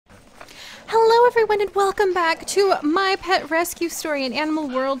everyone, and welcome back to my pet rescue story in Animal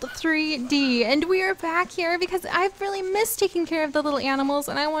World 3D. And we are back here because I've really missed taking care of the little animals,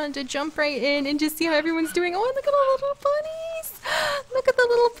 and I wanted to jump right in and just see how everyone's doing. Oh, look at the little bunnies! Look at the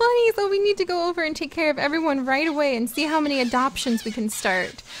little bunnies! Oh, we need to go over and take care of everyone right away and see how many adoptions we can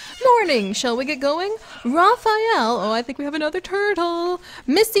start. Morning! Shall we get going? Raphael! Oh, I think we have another turtle.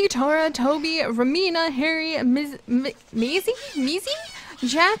 Missy, Tara, Toby, Ramina, Harry, Maisie?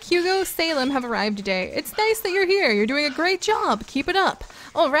 Jack, Hugo, Salem have arrived today. It's nice that you're here. You're doing a great job. Keep it up.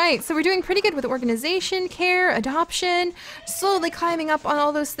 All right, so we're doing pretty good with organization, care, adoption, slowly climbing up on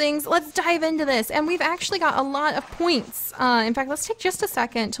all those things. Let's dive into this. And we've actually got a lot of points. In fact, let's take just a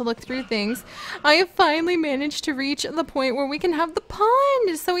second to look through things. I have finally managed to reach the point where we can have the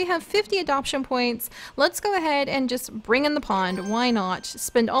pond. So we have 50 adoption points. Let's go ahead and just bring in the pond. Why not?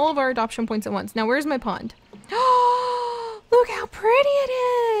 Spend all of our adoption points at once. Now, where's my pond? Look how pretty it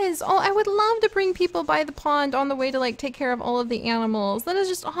is! Oh, I would love to bring people by the pond on the way to like take care of all of the animals. That is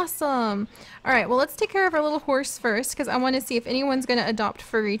just awesome. All right, well, let's take care of our little horse first because I want to see if anyone's going to adopt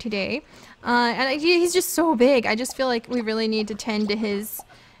Furry today. He's just so big. I just feel like we really need to tend to his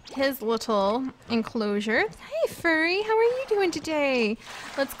little enclosure. Hey, Furry, how are you doing today?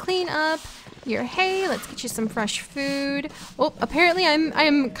 Let's clean up your hay. Let's get you some fresh food. Oh, apparently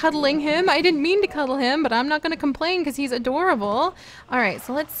I'm cuddling him. I didn't mean to cuddle him, but I'm not going to complain because he's adorable. All right,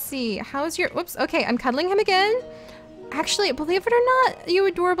 so let's see. How's your... Whoops. Okay, I'm cuddling him again. Actually, believe it or not, you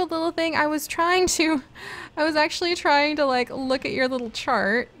adorable little thing, I was actually trying to like look at your little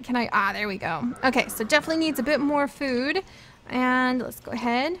chart. Can I... Ah, there we go. Okay, so definitely needs a bit more food. And let's go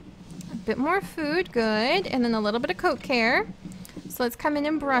ahead. A bit more food. Good. And then a little bit of coat care. So let's come in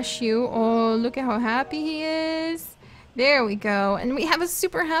and brush you. Oh, look at how happy he is. There we go. And we have a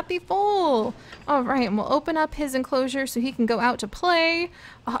super happy foal. All right, and we'll open up his enclosure so he can go out to play.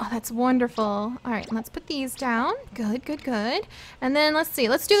 Oh, that's wonderful. All right, let's put these down. Good, good, good. And then let's see.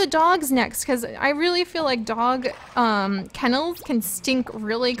 Let's do the dogs next because I really feel like dog kennels can stink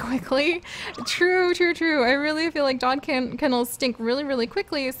really quickly. True, true, true. I really feel like dog kennels stink really, really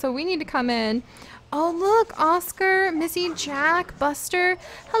quickly. So we need to come in. Oh, look, Oscar, Missy, Jack, Buster.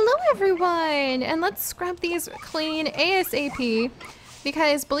 Hello, everyone. And let's scrub these clean ASAP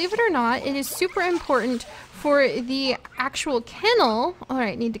because, believe it or not, it is super important for the actual kennel. All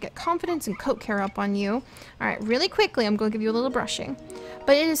right, need to get confidence and coat care up on you. All right, really quickly, I'm going to give you a little brushing.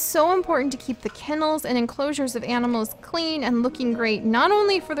 But it is so important to keep the kennels and enclosures of animals clean and looking great, not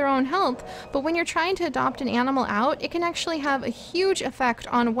only for their own health, but when you're trying to adopt an animal out, it can actually have a huge effect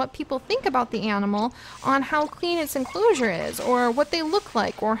on what people think about the animal, on how clean its enclosure is, or what they look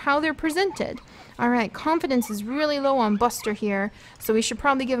like, or how they're presented. All right, confidence is really low on Buster here, so we should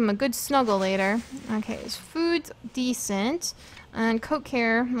probably give him a good snuggle later. Okay, his food's decent. And coat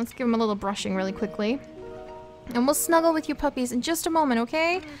care, let's give him a little brushing really quickly. And we'll snuggle with you puppies in just a moment,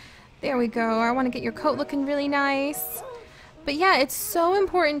 okay? There we go. I want to get your coat looking really nice. But yeah, it's so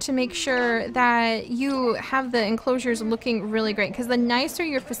important to make sure that you have the enclosures looking really great because the nicer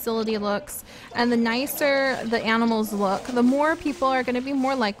your facility looks and the nicer the animals look, the more people are going to be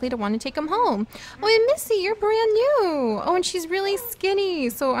more likely to want to take them home. Oh, and Missy, you're brand new. Oh, and she's really skinny,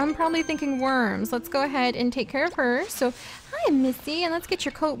 so I'm probably thinking worms. Let's go ahead and take care of her. So, hi, Missy, and let's get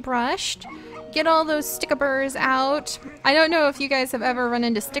your coat brushed. Get all those stickaburs out. I don't know if you guys have ever run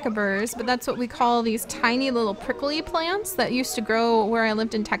into stickaburs, but that's what we call these tiny little prickly plants that used to grow where I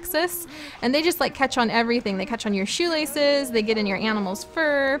lived in Texas. And they just like catch on everything. They catch on your shoelaces, they get in your animal's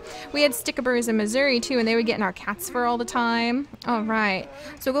fur. We had stickaburs in Missouri too, and they would get in our cat's fur all the time. All right,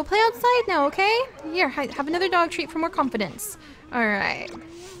 so go play outside now, okay? Here, have another dog treat for more confidence. All right.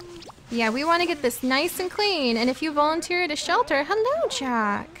 Yeah, we want to get this nice and clean. And if you volunteer at a shelter, hello,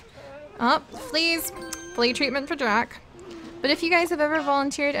 Jack. Oh, fleas. Flea treatment for Jack. But if you guys have ever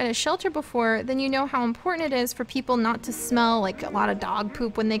volunteered at a shelter before, then you know how important it is for people not to smell like a lot of dog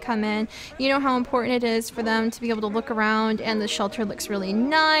poop when they come in. You know how important it is for them to be able to look around and the shelter looks really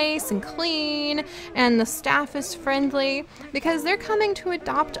nice and clean and the staff is friendly because they're coming to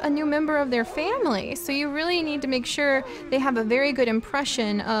adopt a new member of their family. So you really need to make sure they have a very good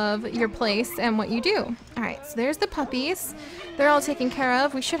impression of your place and what you do. All right, so there's the puppies. They're all taken care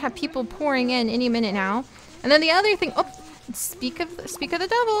of. We should have people pouring in any minute now. And then the other thing, oh, speak of the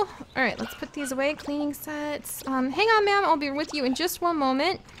devil. All right, let's put these away. Cleaning sets. Hang on, ma'am. I'll be with you in just one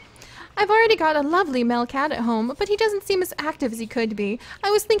moment. I've already got a lovely male cat at home, but he doesn't seem as active as he could be. I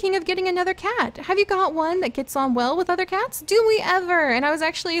was thinking of getting another cat. Have you got one that gets on well with other cats? Do we ever? And I was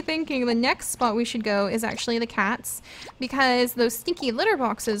actually thinking the next spot we should go is actually the cats, because those stinky litter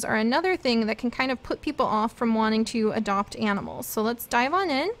boxes are another thing that can kind of put people off from wanting to adopt animals. So let's dive on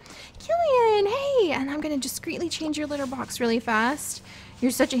in. Killian, hey! And I'm going to discreetly change your litter box really fast.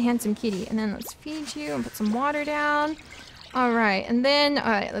 You're such a handsome kitty. And then let's feed you and put some water down. Alright, and then,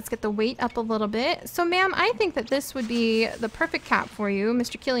 let's get the weight up a little bit. So, ma'am, I think that this would be the perfect cat for you,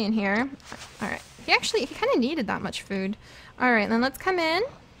 Mr. Killian here. Alright, he kind of needed that much food. Alright, then let's come in.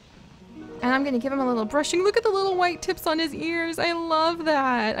 And I'm going to give him a little brushing. Look at the little white tips on his ears. I love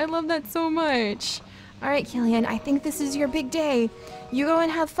that. I love that so much. Alright, Killian, I think this is your big day. You go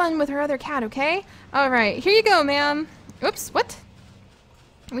and have fun with her other cat, okay? Alright, here you go, ma'am. Oops, what?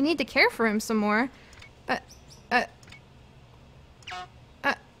 We need to care for him some more.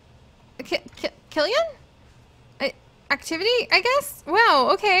 Killian? Activity, I guess? Wow,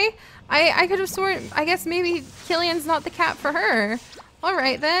 okay. I could have sworn, I guess maybe Killian's not the cat for her.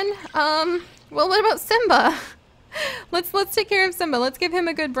 Alright then. Well, what about Simba? Let's take care of Simba. Let's give him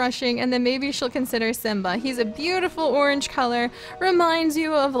a good brushing, and then maybe she'll consider Simba. He's a beautiful orange color. Reminds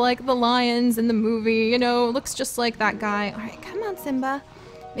you of, like, the lions in the movie, you know, looks just like that guy. Alright, come on, Simba.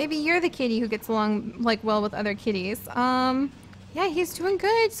 Maybe you're the kitty who gets along, like, well with other kitties. Yeah, he's doing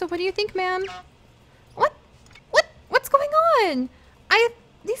good. So what do you think, ma'am? What's going on?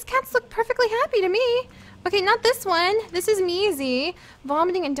 These cats look perfectly happy to me. Okay, not this one. This is Measy.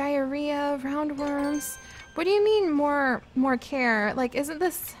 Vomiting and diarrhea, roundworms. What do you mean more care? Like, isn't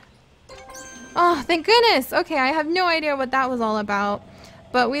this... Oh, thank goodness. Okay, I have no idea what that was all about.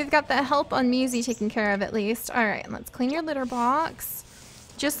 But we've got the help on Measy taken care of at least. Alright, let's clean your litter box.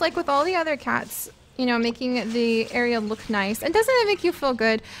 Just like with all the other cats, you know, making the area look nice. And doesn't it make you feel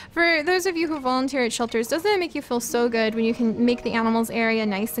good? For those of you who volunteer at shelters, doesn't it make you feel so good when you can make the animals area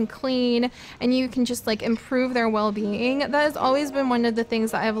nice and clean and you can just like improve their well-being? That has always been one of the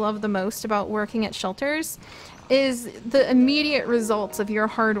things that I've loved the most about working at shelters, is the immediate results of your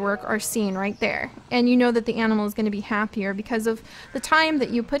hard work are seen right there. And you know that the animal is going to be happier because of the time that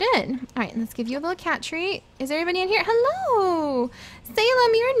you put in. Alright, let's give you a little cat treat. Is everybody in here? Hello!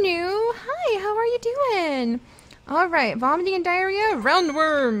 Salem, you're new. Hi, how are you doing? Alright, vomiting and diarrhea,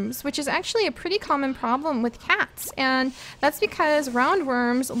 roundworms, which is actually a pretty common problem with cats. And that's because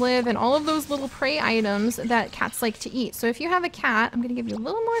roundworms live in all of those little prey items that cats like to eat. So if you have a cat, I'm going to give you a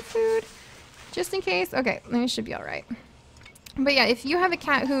little more food. Just in case. Okay, it should be alright. But yeah, if you have a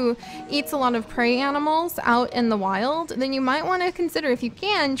cat who eats a lot of prey animals out in the wild, then you might want to consider, if you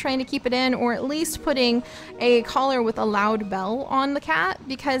can, trying to keep it in, or at least putting a collar with a loud bell on the cat,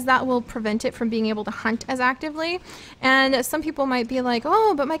 because that will prevent it from being able to hunt as actively. And some people might be like,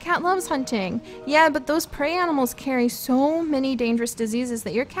 oh, but my cat loves hunting. Yeah, but those prey animals carry so many dangerous diseases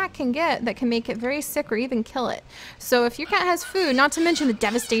that your cat can get that can make it very sick or even kill it. So if your cat has food, not to mention the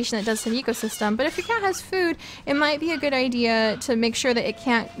devastation it does to the ecosystem, but if your cat has food, it might be a good idea to make sure that it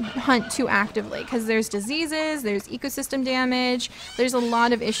can't hunt too actively, because there's diseases, there's ecosystem damage, there's a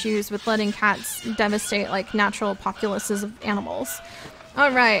lot of issues with letting cats devastate like natural populaces of animals.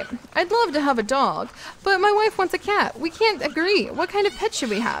 Alright, I'd love to have a dog, but my wife wants a cat. We can't agree. What kind of pet should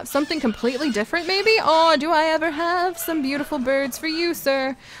we have? Something completely different maybe? Oh, do I ever have some beautiful birds for you,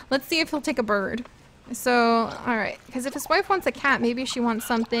 sir? Let's see if he'll take a bird. So, alright, because if his wife wants a cat, maybe she wants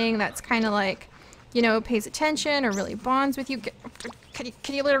something that's kind of like, you know, pays attention or really bonds with you.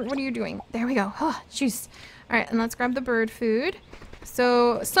 Kitty litter, what are you doing? There we go. Oh, jeez. Alright, and let's grab the bird food.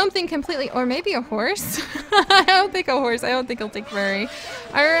 So, something completely, or maybe a horse. I don't think a horse. I don't think he'll take very.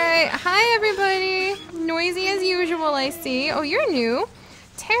 Alright, hi everybody. Noisy as usual, I see. Oh, you're new.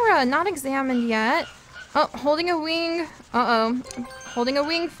 Tara, not examined yet. Oh, holding a wing. Uh-oh. Holding a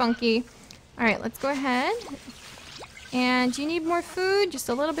wing, Funky. Alright, let's go ahead. And do you need more food? Just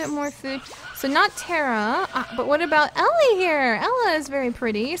a little bit more food. So not Tara, but what about Ellie here? Ella is very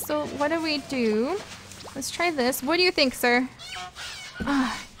pretty. So what do we do? Let's try this. What do you think, sir?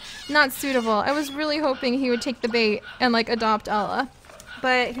 Not suitable. I was really hoping he would take the bait and like adopt Ella.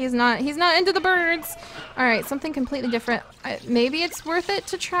 But he's not into the birds. Alright, something completely different. Maybe it's worth it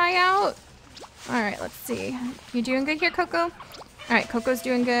to try out. Alright, let's see. You doing good here, Coco? Alright, Coco's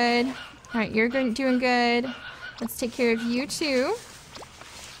doing good. Alright, you're doing good. Let's take care of you too.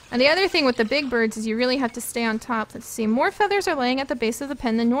 And the other thing with the big birds is you really have to stay on top. Let's see, more feathers are laying at the base of the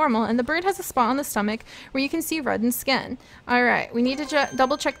pen than normal, and the bird has a spot on the stomach where you can see reddened skin. Alright, we need to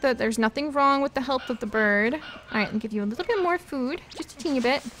double check that there's nothing wrong with the health of the bird. Alright, and give you a little bit more food, just a teeny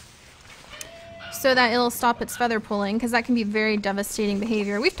bit. so that it'll stop its feather pulling, because that can be very devastating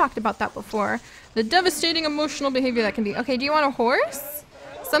behavior. We've talked about that before. The devastating emotional behavior that can be. Okay, do you want a horse?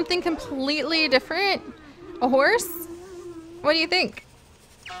 Something completely different? A horse? What do you think?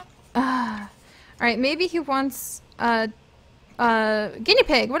 Alright, maybe he wants a guinea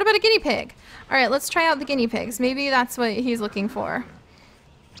pig. What about a guinea pig? Alright, let's try out the guinea pigs. Maybe that's what he's looking for.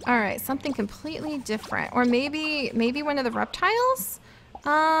 Alright, something completely different. Or maybe one of the reptiles?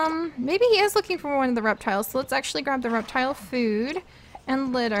 Maybe he is looking for one of the reptiles. So let's actually grab the reptile food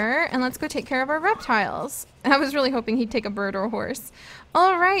and litter, and let's go take care of our reptiles. I was really hoping he'd take a bird or a horse.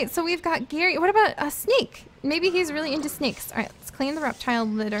 Alright, so we've got Gary. What about a snake? Maybe he's really into snakes. Alright, let's clean the reptile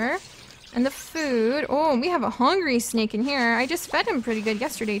litter. And the food. Oh, we have a hungry snake in here. I just fed him pretty good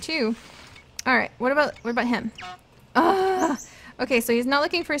yesterday too. Alright, what about him? Okay, so he's not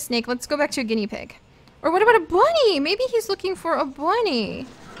looking for a snake. Let's go back to a guinea pig. Or what about a bunny? Maybe he's looking for a bunny.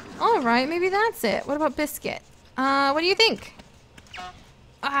 Alright, maybe that's it. What about Biscuit? What do you think?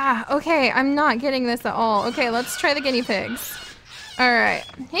 Okay, I'm not getting this at all. Okay, let's try the guinea pigs. Alright.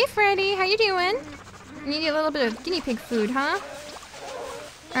 Hey, Freddy, how you doing? You need a little bit of guinea pig food, huh?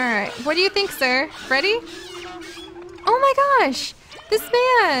 Alright, what do you think, sir? Freddy? Oh my gosh! This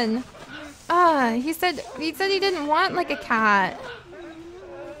man! He said he didn't want, like, a cat.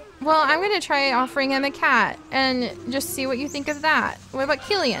 Well, I'm gonna try offering him a cat and just see what you think of that. What about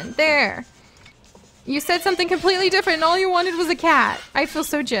Killian? There! You said something completely different and all you wanted was a cat. I feel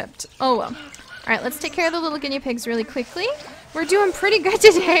so gypped. Oh well. Alright, let's take care of the little guinea pigs really quickly. We're doing pretty good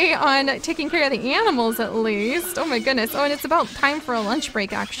today on taking care of the animals, at least. Oh my goodness. Oh, and it's about time for a lunch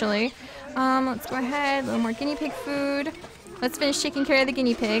break, actually. Let's go ahead. A little more guinea pig food. Let's finish taking care of the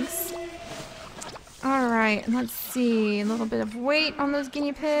guinea pigs. Alright, let's see. A little bit of weight on those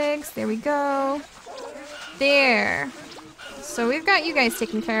guinea pigs. There we go. There. So we've got you guys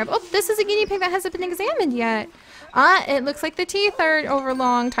taken care of. Oh, this is a guinea pig that hasn't been examined yet. It looks like the teeth are over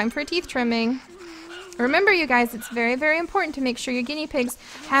long. Time for a teeth trimming. Remember, you guys, it's very, very important to make sure your guinea pigs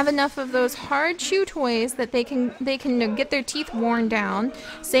have enough of those hard chew toys that they can get their teeth worn down.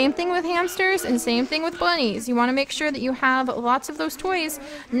 Same thing with hamsters and same thing with bunnies. You want to make sure that you have lots of those toys,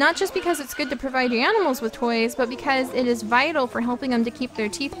 not just because it's good to provide your animals with toys, but because it is vital for helping them to keep their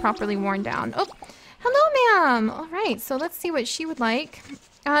teeth properly worn down. Oh, hello, ma'am. All right, so let's see what she would like.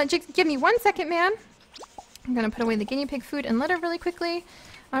 Just give me 1 second, ma'am. I'm going to put away the guinea pig food and litter really quickly.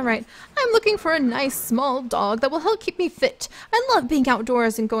 Alright, I'm looking for a nice small dog that will help keep me fit. I love being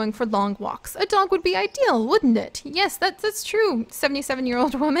outdoors and going for long walks. A dog would be ideal, wouldn't it? Yes, that's true,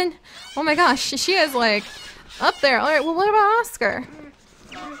 77-year-old woman. Oh my gosh, she is like up there. Alright, well what about Oscar?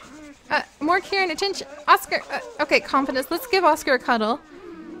 More care and attention. Oscar, okay, confidence. Let's give Oscar a cuddle.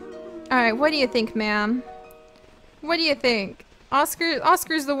 Alright, what do you think, ma'am? What do you think?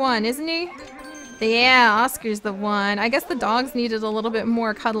 Oscar's the one, isn't he? Yeah, Oscar's the one. I guess the dogs needed a little bit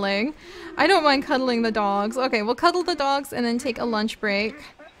more cuddling. I don't mind cuddling the dogs. Okay, we'll cuddle the dogs and then take a lunch break.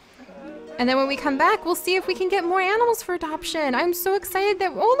 And then when we come back, we'll see if we can get more animals for adoption. I'm so excited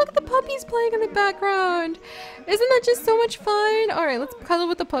that... Oh, look at the puppies playing in the background. Isn't that just so much fun? All right, let's cuddle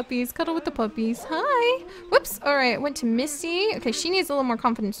with the puppies. Cuddle with the puppies. Hi. Whoops. All right, went to Missy. Okay, she needs a little more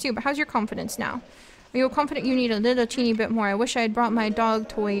confidence too, but how's your confidence now? Are you confident? You need a little teeny bit more. I wish I had brought my dog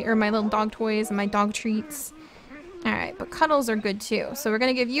toy, or my little dog toys and my dog treats. Alright, but cuddles are good too. So we're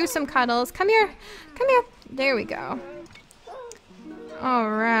gonna give you some cuddles. Come here. Come here. There we go.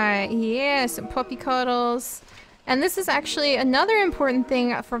 Alright, yeah, some puppy cuddles. And this is actually another important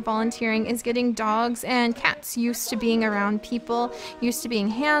thing for volunteering, is getting dogs and cats used to being around people, used to being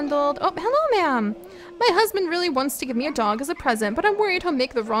handled. Oh, hello, ma'am. My husband really wants to give me a dog as a present, but I'm worried he'll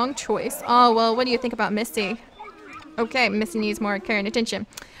make the wrong choice. Oh, well, what do you think about Missy? Okay, Missy needs more care and attention.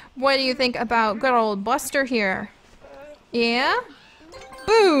 What do you think about good old Buster here? Yeah?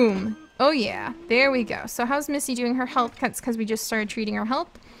 Boom! Oh, yeah. There we go. So how's Missy doing her health? That's because we just started treating her health.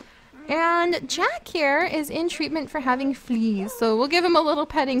 And Jack here is in treatment for having fleas, so we'll give him a little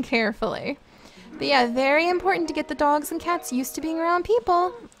petting carefully. But yeah, very important to get the dogs and cats used to being around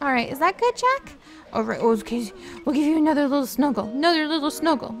people. Alright, is that good, Jack? Alright, okay, we'll give you another little snuggle. Another little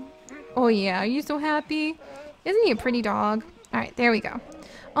snuggle. Oh yeah, are you so happy? Isn't he a pretty dog? Alright, there we go.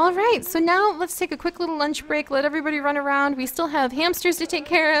 Alright, so now let's take a quick little lunch break. Let everybody run around. We still have hamsters to take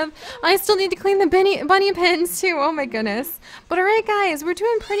care of. I still need to clean the bunny pens too. Oh my goodness. But alright guys, we're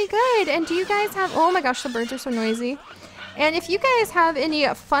doing pretty good. And do you guys have... Oh my gosh, the birds are so noisy. And if you guys have any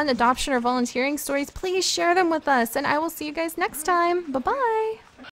fun adoption or volunteering stories, please share them with us. And I will see you guys next time. Bye-bye.